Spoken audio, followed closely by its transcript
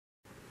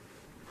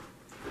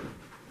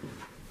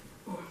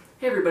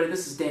Hey everybody,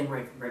 this is Dan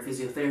Wright from Wright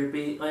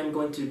Physiotherapy. I'm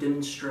going to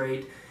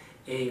demonstrate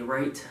a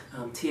Wright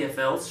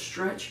TFL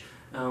stretch,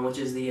 which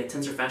is the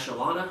Tensor Fascia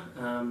Lata.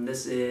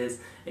 This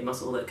is a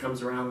muscle that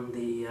comes around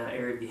the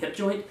area of the hip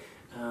joint.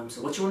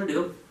 So what you want to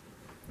do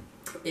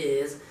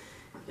is,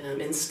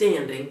 in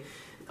standing,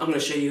 I'm going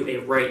to show you a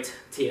Wright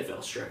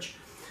TFL stretch.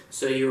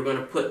 So you're going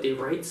to put the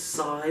right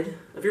side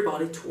of your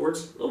body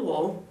towards the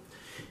wall.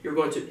 You're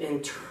going to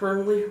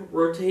internally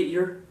rotate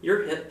your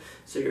hip,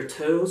 so your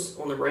toes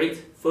on the right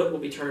foot will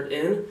be turned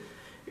in.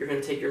 You're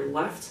going to take your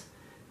left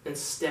and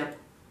step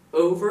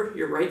over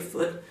your right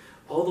foot.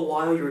 All the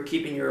while you're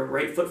keeping your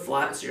right foot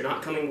flat, so you're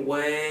not coming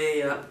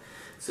way up.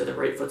 So the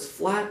right foot's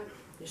flat,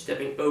 you're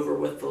stepping over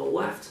with the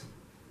left.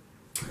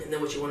 And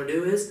then what you want to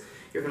do is,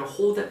 you're going to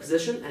hold that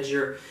position as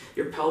your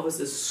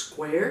pelvis is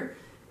square,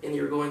 and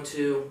you're going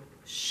to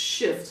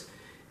shift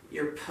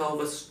your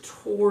pelvis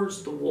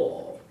towards the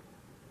wall.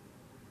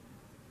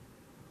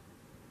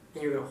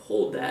 And you're going to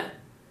hold that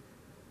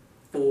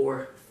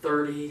for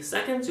 30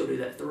 seconds. You'll do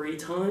that 3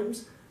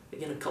 times,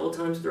 again a couple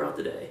times throughout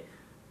the day.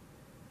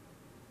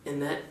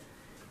 And that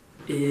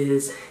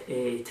is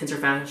a tensor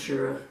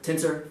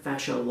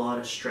fascia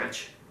lata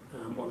stretch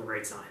on the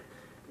right side.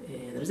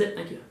 And that is it.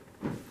 Thank you.